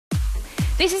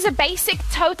This is a basic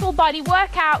total body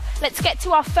workout. Let's get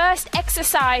to our first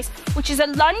exercise, which is a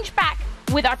lunge back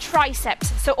with our triceps.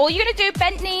 So all you're gonna do,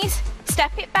 bent knees,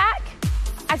 step it back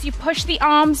as you push the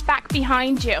arms back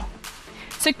behind you.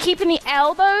 So keeping the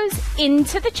elbows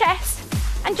into the chest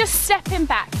and just stepping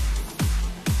back.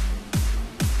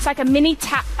 It's like a mini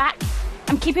tap back.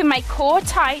 I'm keeping my core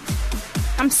tight.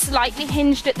 I'm slightly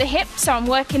hinged at the hip, so I'm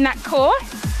working that core.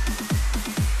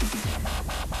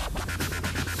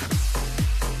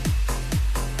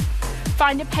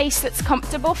 Find a pace that's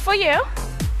comfortable for you.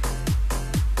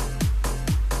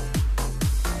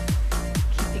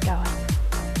 Keep it going.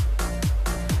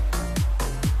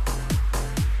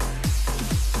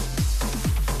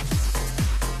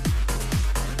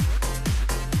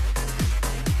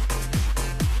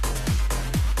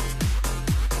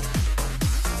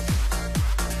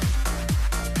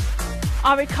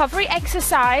 Our recovery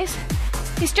exercise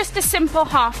is just a simple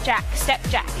half jack, step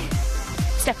jack.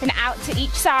 Stepping out to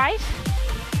each side,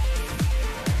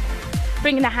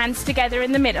 bringing the hands together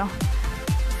in the middle.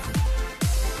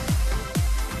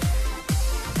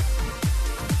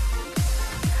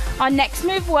 Our next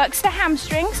move works the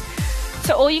hamstrings.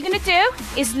 So all you're gonna do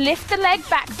is lift the leg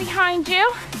back behind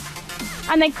you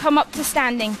and then come up to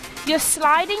standing. You're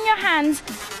sliding your hands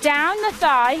down the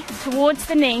thigh towards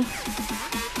the knee,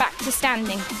 back to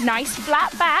standing. Nice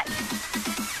flat back,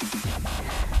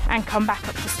 and come back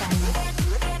up to standing.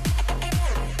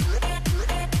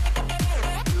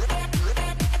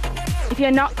 If you're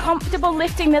not comfortable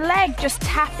lifting the leg, just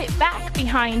tap it back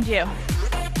behind you.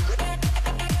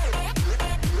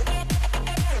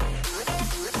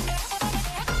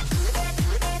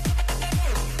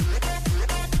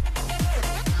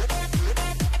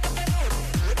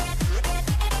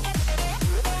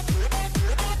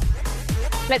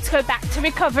 Let's go back to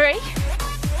recovery.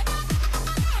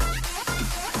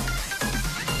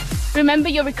 Remember,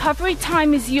 your recovery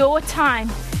time is your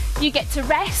time. You get to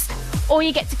rest, or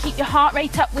you get to keep your heart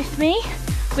rate up with me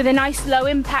with a nice low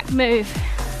impact move.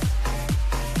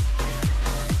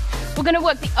 We're gonna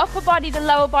work the upper body, the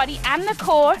lower body, and the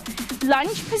core.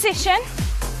 Lunge position,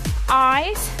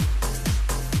 eyes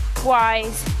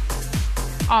wide,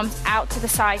 arms out to the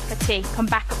side for T. Come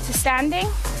back up to standing,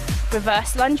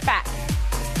 reverse lunge back.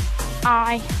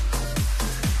 I,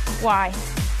 Y,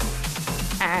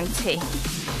 and T.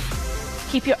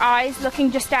 Keep your eyes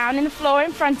looking just down in the floor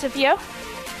in front of you.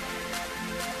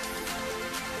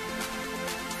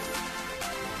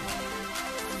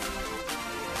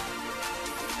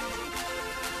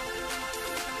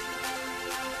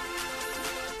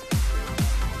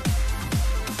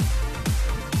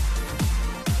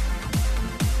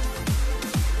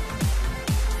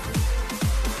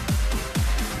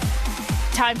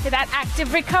 Time for that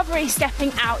active recovery,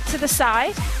 stepping out to the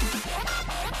side,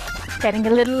 getting a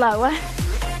little lower.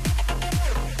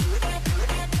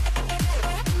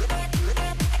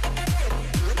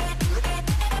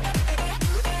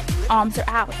 Arms are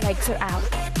out, legs are out.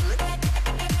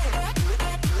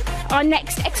 Our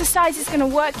next exercise is going to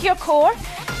work your core.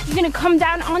 You're going to come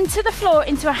down onto the floor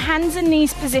into a hands and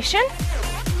knees position.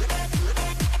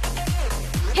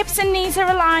 Hips and knees are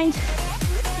aligned.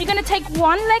 You're going to take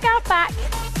one leg out back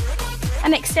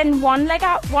and extend one leg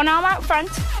out, one arm out front.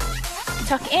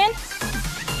 Tuck in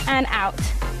and out.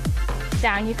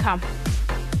 Down you come.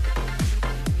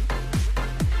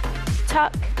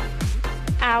 Tuck,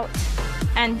 out,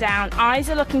 and down. Eyes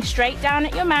are looking straight down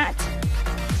at your mat.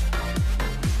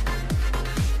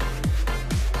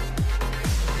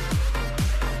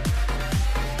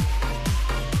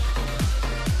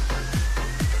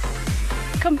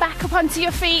 Come back up onto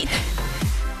your feet.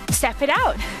 Step it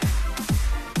out.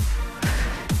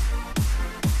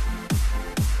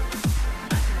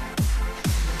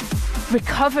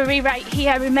 Recovery right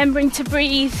here, remembering to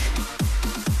breathe.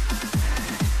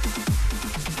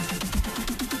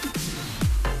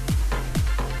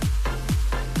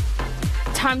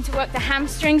 Time to work the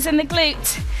hamstrings and the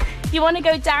glutes. You want to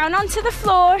go down onto the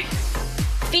floor,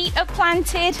 feet are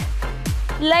planted,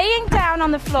 laying down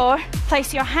on the floor,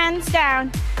 place your hands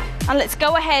down, and let's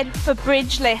go ahead for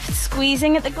bridge lift,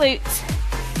 squeezing at the glutes,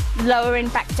 lowering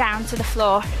back down to the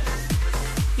floor.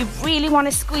 You really want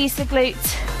to squeeze the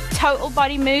glutes. Total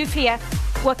body move here,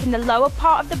 working the lower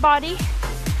part of the body,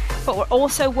 but we're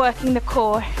also working the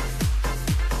core.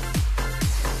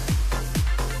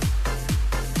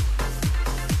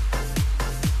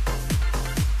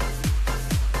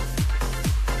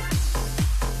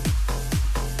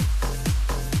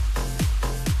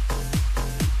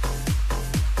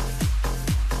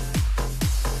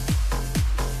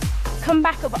 Come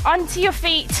back up onto your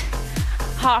feet.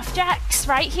 Half jacks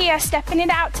right here, stepping it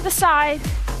out to the side.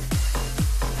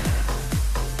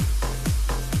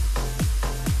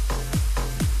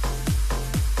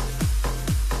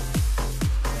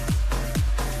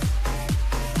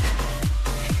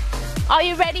 Are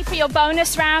you ready for your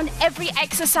bonus round? Every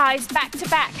exercise back to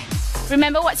back.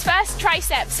 Remember what's first?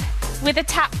 Triceps with a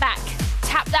tap back.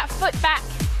 Tap that foot back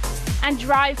and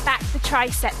drive back the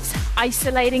triceps,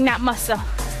 isolating that muscle.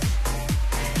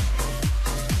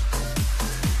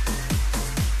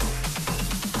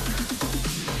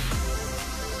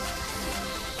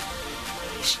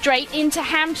 Straight into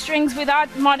hamstrings with our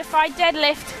modified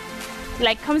deadlift.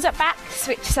 Leg comes up back,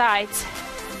 switch sides.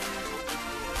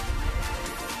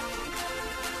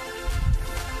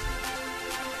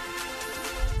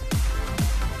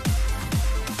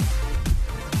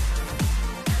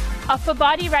 Upper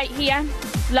body right here,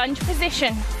 lunge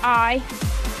position, I,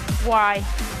 Y,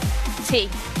 T,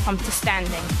 come to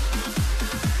standing.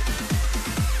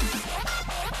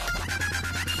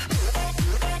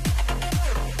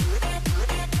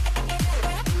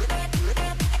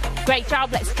 Great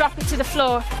job, let's drop it to the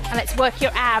floor and let's work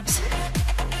your abs.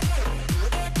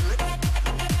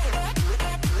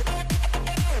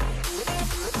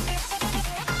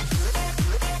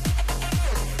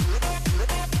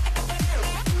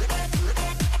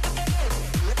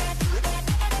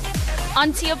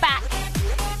 Onto your back,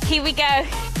 here we go.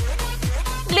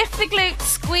 Lift the glutes,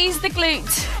 squeeze the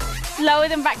glutes, lower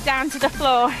them back down to the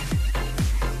floor.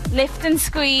 Lift and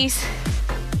squeeze.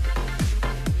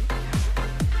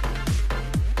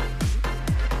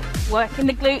 Working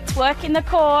the glutes, working the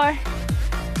core.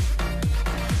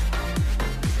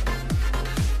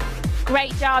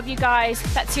 Great job, you guys.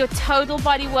 That's your total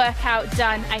body workout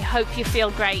done. I hope you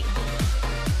feel great.